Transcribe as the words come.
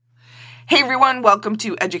Hey everyone, welcome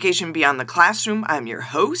to Education Beyond the Classroom. I'm your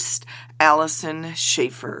host, Allison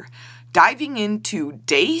Schaefer. Diving into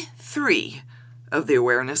day 3 of the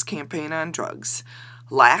awareness campaign on drugs.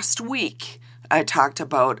 Last week, I talked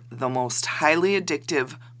about the most highly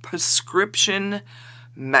addictive prescription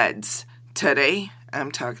meds. Today,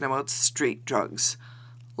 I'm talking about street drugs.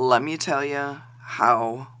 Let me tell you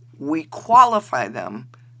how we qualify them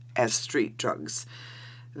as street drugs.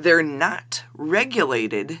 They're not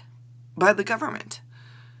regulated by the government.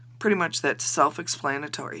 Pretty much that's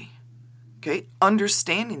self-explanatory. Okay?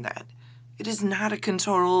 Understanding that. It is not a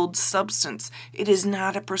controlled substance. It is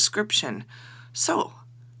not a prescription. So,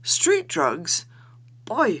 street drugs,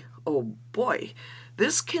 boy, oh boy,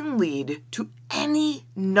 this can lead to any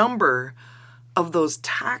number of those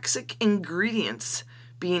toxic ingredients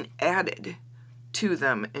being added to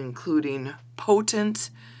them, including potent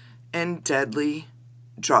and deadly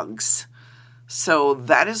drugs. So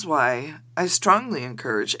that is why I strongly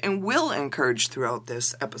encourage and will encourage throughout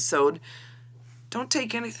this episode, don't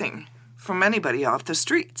take anything from anybody off the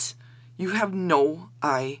streets. You have no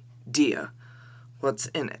idea what's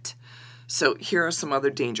in it. So here are some other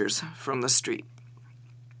dangers from the street.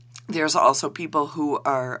 There's also people who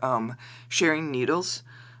are sharing needles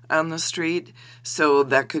on the street, so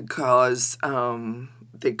that could cause,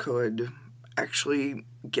 they could actually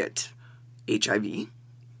get HIV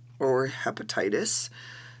or hepatitis.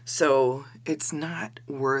 So it's not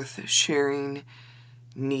worth sharing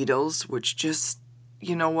needles, which just,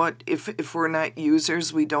 you know what, if we're not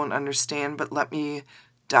users, we don't understand, but let me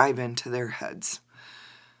dive into their heads.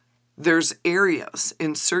 There's areas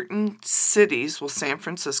in certain cities, well, San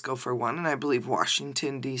Francisco for one, and I believe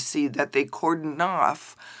Washington, D.C., that they cordon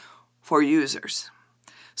off for users.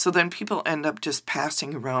 So then people end up just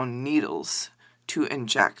passing around needles to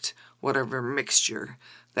inject whatever mixture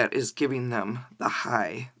that is giving them the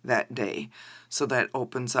high that day. So that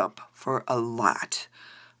opens up for a lot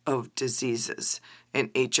of diseases, and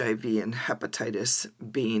HIV and hepatitis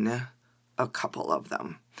being a couple of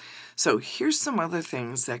them. So here's some other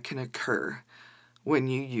things that can occur when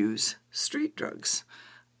you use street drugs.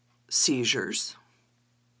 Seizures,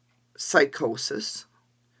 psychosis,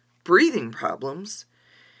 breathing problems,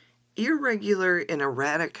 irregular and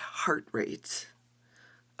erratic heart rates,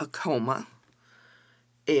 a coma,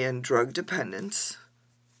 and drug dependence,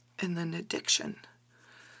 and then addiction.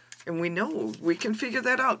 And we know, we can figure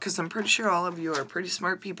that out because I'm pretty sure all of you are pretty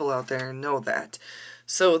smart people out there and know that.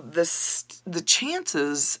 So the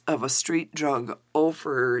chances of a street drug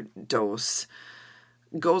overdose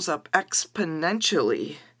goes up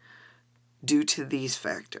exponentially due to these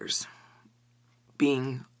factors.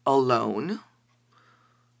 Being alone,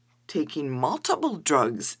 taking multiple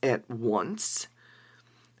drugs at once,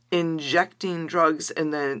 injecting drugs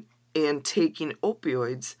and taking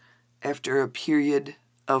opioids after a period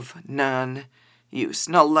of non-use.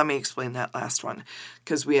 Now, let me explain that last one,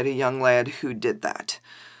 because we had a young lad who did that.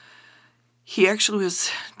 He actually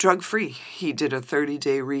was drug-free. He did a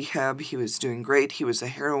 30-day rehab. He was doing great. He was a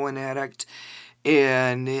heroin addict,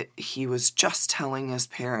 and he was just telling his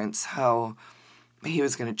parents how he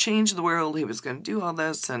was going to change the world, he was going to do all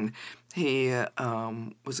this, and he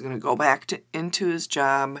was going to go back into his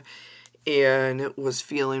job and was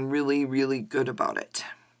feeling really, really good about it.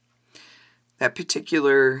 That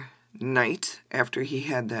particular night, after he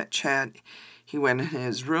had that chat, he went in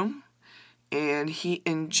his room and he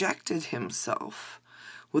injected himself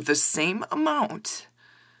with the same amount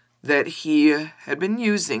that he had been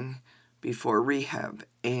using before rehab,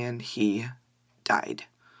 and he died.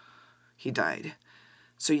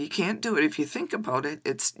 So you can't do it. If you think about it,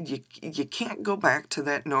 you can't go back to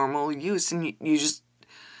that normal use, and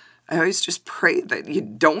I always just pray that you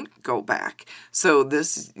don't go back. So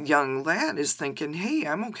this young lad is thinking, hey,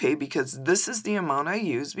 I'm okay because this is the amount I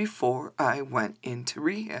used before I went into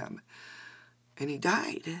rehab. And he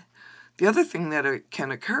died. The other thing that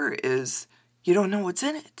can occur is you don't know what's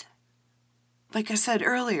in it. Like I said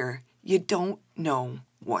earlier, you don't know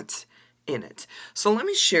what's in it. So let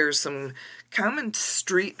me share some common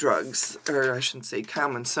street drugs, or I shouldn't say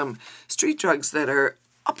common, some street drugs that are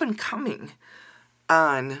up and coming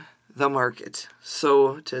on the market,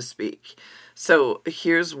 so to speak. So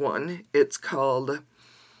here's one. It's called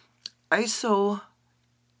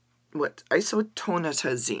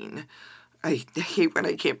isotonitazine. I hate when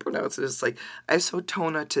I can't pronounce it. It's like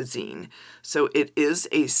isotonitazine. So it is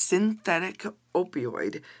a synthetic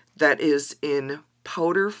opioid that is in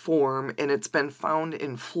powder form, and it's been found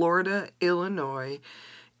in Florida, Illinois,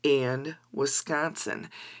 and Wisconsin.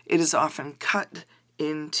 It is often cut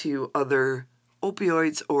into other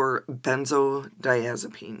opioids or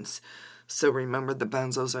benzodiazepines. So remember, the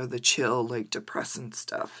benzos are the chill, like depressant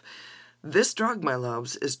stuff. This drug, my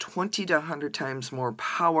loves, is 20 to 100 times more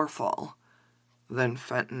powerful than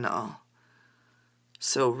fentanyl.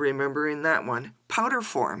 So remembering that one, powder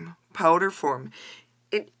form.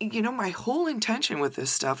 My whole intention with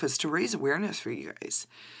this stuff is to raise awareness for you guys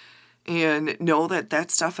and know that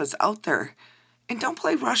stuff is out there. And don't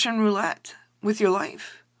play Russian roulette with your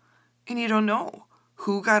life. And you don't know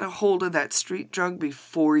who got a hold of that street drug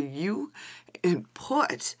before you and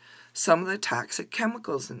put some of the toxic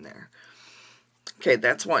chemicals in there. Okay,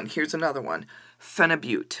 that's one. Here's another one.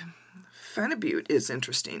 Phenibut. Phenibut is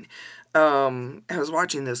interesting. I was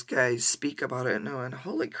watching this guy speak about it and I went,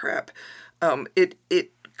 holy crap.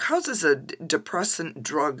 It causes a depressant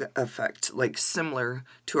drug effect, like similar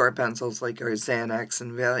to our benzos, like our Xanax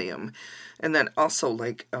and Valium. And then also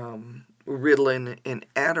like Ritalin and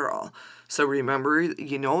Adderall. So remember,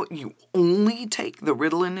 you only take the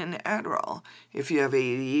Ritalin and Adderall if you have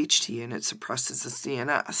ADHD and it suppresses the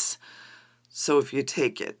CNS. So if you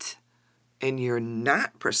take it and you're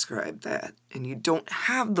not prescribed that and you don't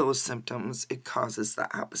have those symptoms, it causes the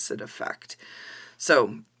opposite effect.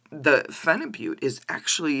 So the Phenibut is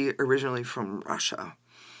actually originally from Russia.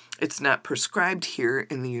 It's not prescribed here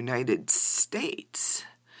in the United States,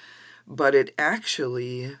 but it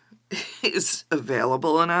actually is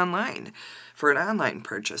available and online for an online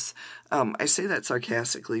purchase. I say that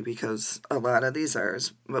sarcastically because a lot of these are,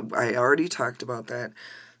 I already talked about that,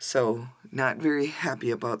 so not very happy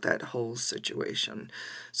about that whole situation.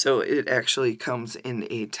 So it actually comes in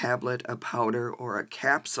a tablet, a powder, or a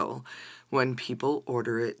capsule when people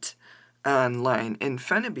order it online. And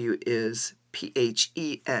Phenibut is Phenibut.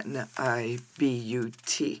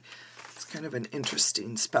 It's kind of an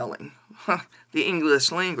interesting spelling. The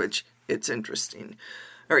English language, it's interesting.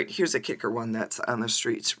 All right, here's a kicker one that's on the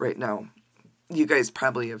streets right now. You guys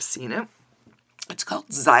probably have seen it. It's called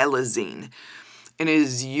xylazine, and it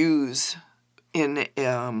is used in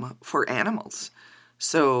for animals.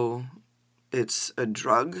 So it's a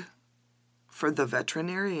drug for the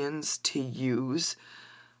veterinarians to use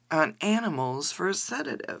on animals for a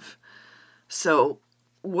sedative. So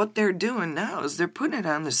what they're doing now is they're putting it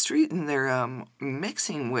on the street and they're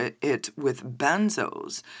mixing it with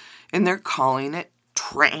benzos, and they're calling it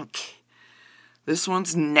Tranq. This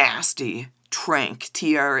one's nasty. Tranq,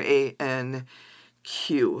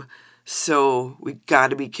 Tranq. So we got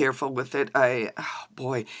to be careful with it.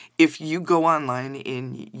 If you go online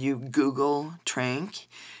and you Google Tranq,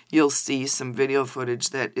 you'll see some video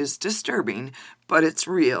footage that is disturbing, but it's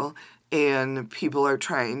real, and people are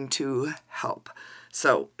trying to help.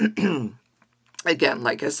 So, again,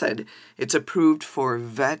 like I said, it's approved for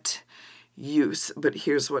vet use, but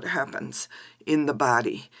here's what happens in the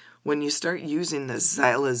body. When you start using the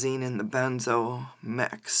xylazine and the benzo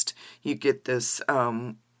mixed, you get this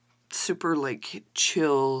super like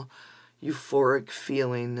chill, euphoric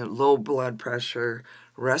feeling, low blood pressure,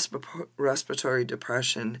 respiratory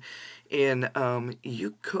depression, and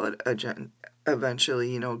you could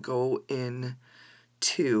eventually, go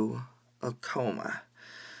into a coma.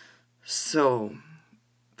 So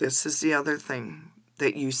this is the other thing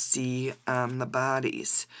that you see on the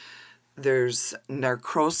bodies. There's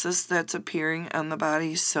necrosis that's appearing on the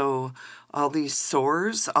body, so all these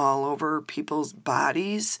sores all over people's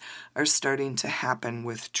bodies are starting to happen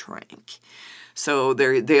with Tranq. So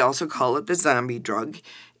they also call it the zombie drug,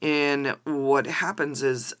 and what happens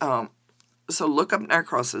is, so look up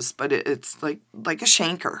necrosis, but it's like a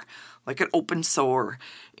chancre, like an open sore,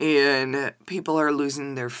 and people are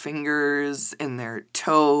losing their fingers and their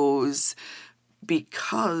toes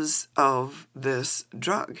because of this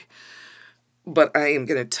drug. But I am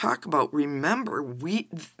going to talk about, remember,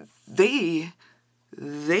 they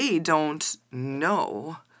don't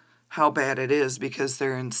know how bad it is because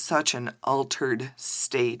they're in such an altered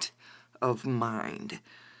state of mind.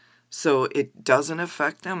 So it doesn't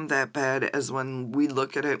affect them that bad as when we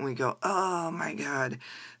look at it and we go, oh my God,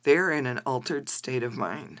 they're in an altered state of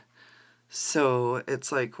mind. So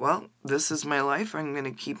it's like, well, this is my life. I'm going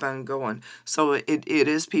to keep on going. So it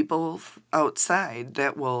is people outside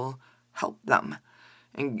that will help them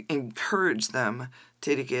and encourage them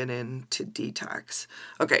to get into detox.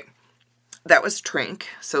 Okay, that was Tranq,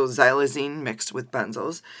 so xylazine mixed with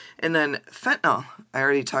benzos. And then fentanyl. I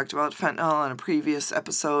already talked about fentanyl on a previous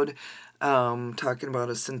episode, talking about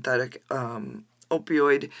a synthetic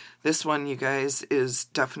opioid. This one, you guys, is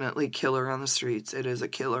definitely killer on the streets. It is a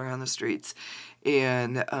killer on the streets.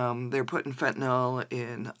 And they're putting fentanyl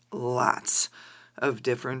in lots. of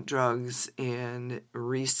different drugs and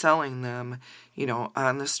reselling them,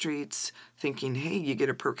 on the streets, thinking, hey, you get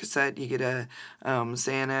a Percocet, you get a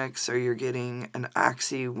Xanax, or you're getting an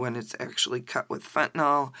Oxy when it's actually cut with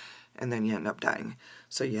fentanyl, and then you end up dying.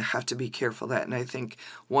 So you have to be careful of that. And I think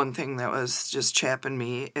one thing that was just chapping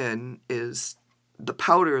me is the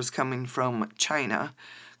powder is coming from China,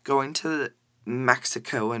 going to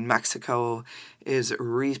Mexico, and Mexico is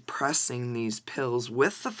repressing these pills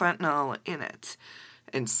with the fentanyl in it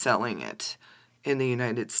and selling it in the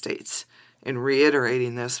United States. And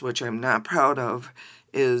reiterating this, which I'm not proud of,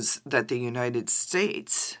 is that the United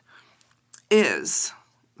States is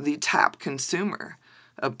the top consumer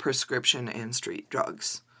of prescription and street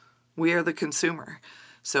drugs. We are the consumer.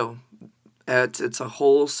 So it's a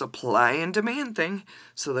whole supply and demand thing,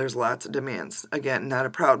 so there's lots of demands. Again, not a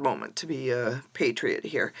proud moment to be a patriot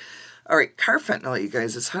here. All right, carfentanil, you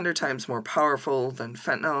guys, is 100 times more powerful than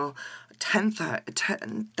fentanyl,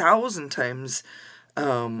 10,000 times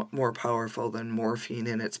more powerful than morphine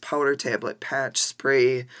in its powder, tablet, patch,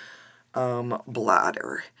 spray,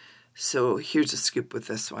 blotter. So here's a scoop with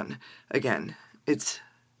this one. Again, it's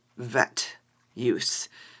vet use.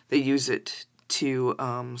 They use it to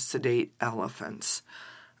sedate elephants.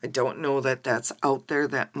 I don't know that that's out there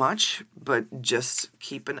that much, but just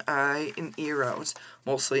keep an eye and ear out,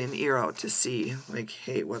 mostly an ear out, to see, like,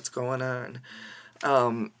 hey, what's going on?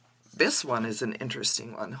 This one is an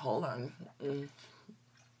interesting one. Hold on. A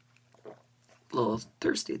little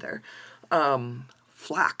thirsty there.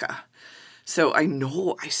 Flakka. So I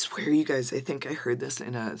swear, you guys, I think I heard this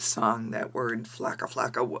in a song, that word, flakka,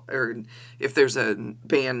 flakka, or if there's a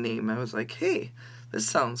band name, I was like, hey, this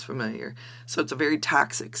sounds familiar. So it's a very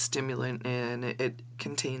toxic stimulant, and it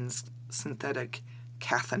contains synthetic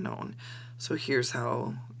cathinone. So here's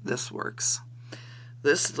how this works.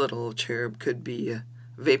 This little cherub could be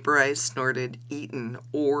vaporized, snorted, eaten,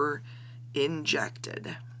 or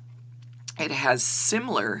injected. It has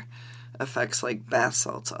similar effects like bath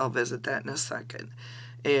salts. I'll visit that in a second.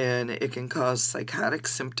 And it can cause psychotic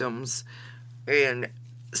symptoms and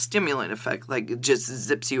stimulant effect, like it just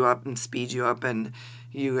zips you up and speeds you up, and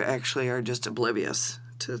you actually are just oblivious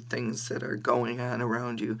to things that are going on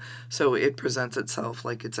around you. So it presents itself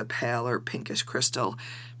like it's a pale or pinkish crystal.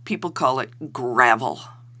 People call it gravel.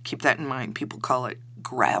 Keep that in mind. People call it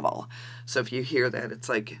gravel. So if you hear that, it's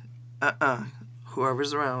like,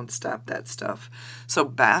 whoever's around, stop that stuff. So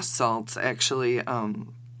bath salts, actually, I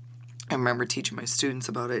remember teaching my students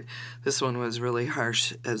about it. This one was really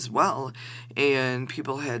harsh as well, and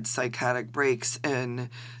people had psychotic breaks, and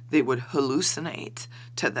they would hallucinate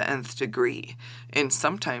to the nth degree, and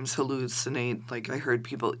sometimes hallucinate, like I heard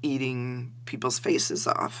people eating people's faces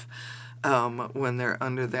off when they're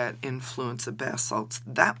under that influence of bath salts.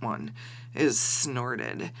 That one is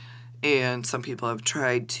snorted, and some people have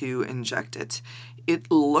tried to inject it.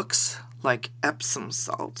 It looks like Epsom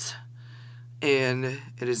salt, and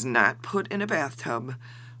it is not put in a bathtub,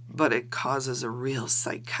 but it causes a real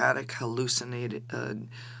psychotic hallucination,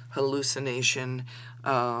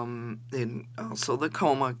 and also the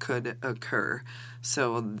coma could occur.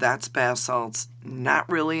 So that's bath salts. Not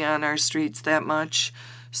really on our streets that much.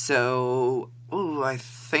 So, I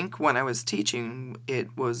think when I was teaching,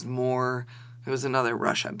 it was another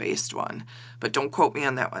Russia-based one, but don't quote me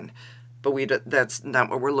on that one. But that's not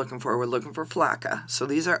what we're looking for. We're looking for flakka. So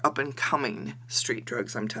these are up-and-coming street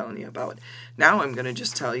drugs I'm telling you about. Now I'm going to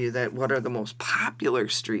just tell you that what are the most popular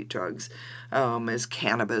street drugs is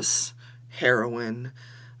cannabis, heroin,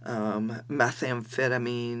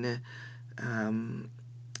 methamphetamine,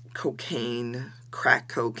 cocaine, crack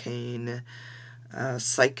cocaine,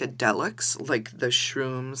 psychedelics like the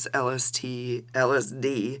shrooms,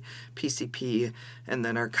 LSD, PCP, and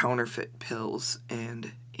then our counterfeit pills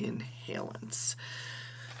and inhalants.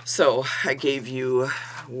 So I gave you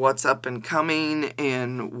what's up and coming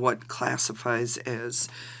and what classifies as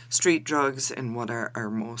street drugs and what are our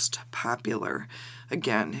most popular.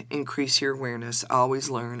 Again, increase your awareness. Always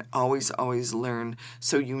learn. Always learn,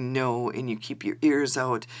 so you know, and you keep your ears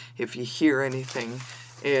out if you hear anything.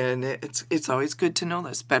 And it's always good to know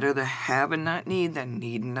this. Better to have and not need than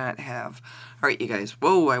need and not have. All right, you guys.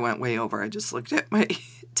 Whoa, I went way over. I just looked at my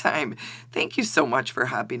time. Thank you so much for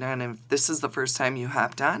hopping on. If this is the first time you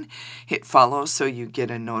hopped on, hit follow so you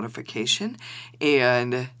get a notification.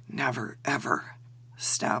 And never, ever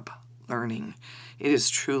stop learning. It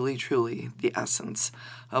is truly, truly the essence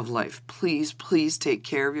of life. Please, please take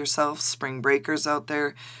care of yourself. Spring breakers out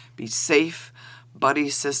there. Be safe.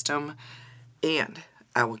 Buddy system. And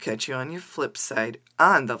I will catch you on the flip side.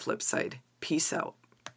 Peace out.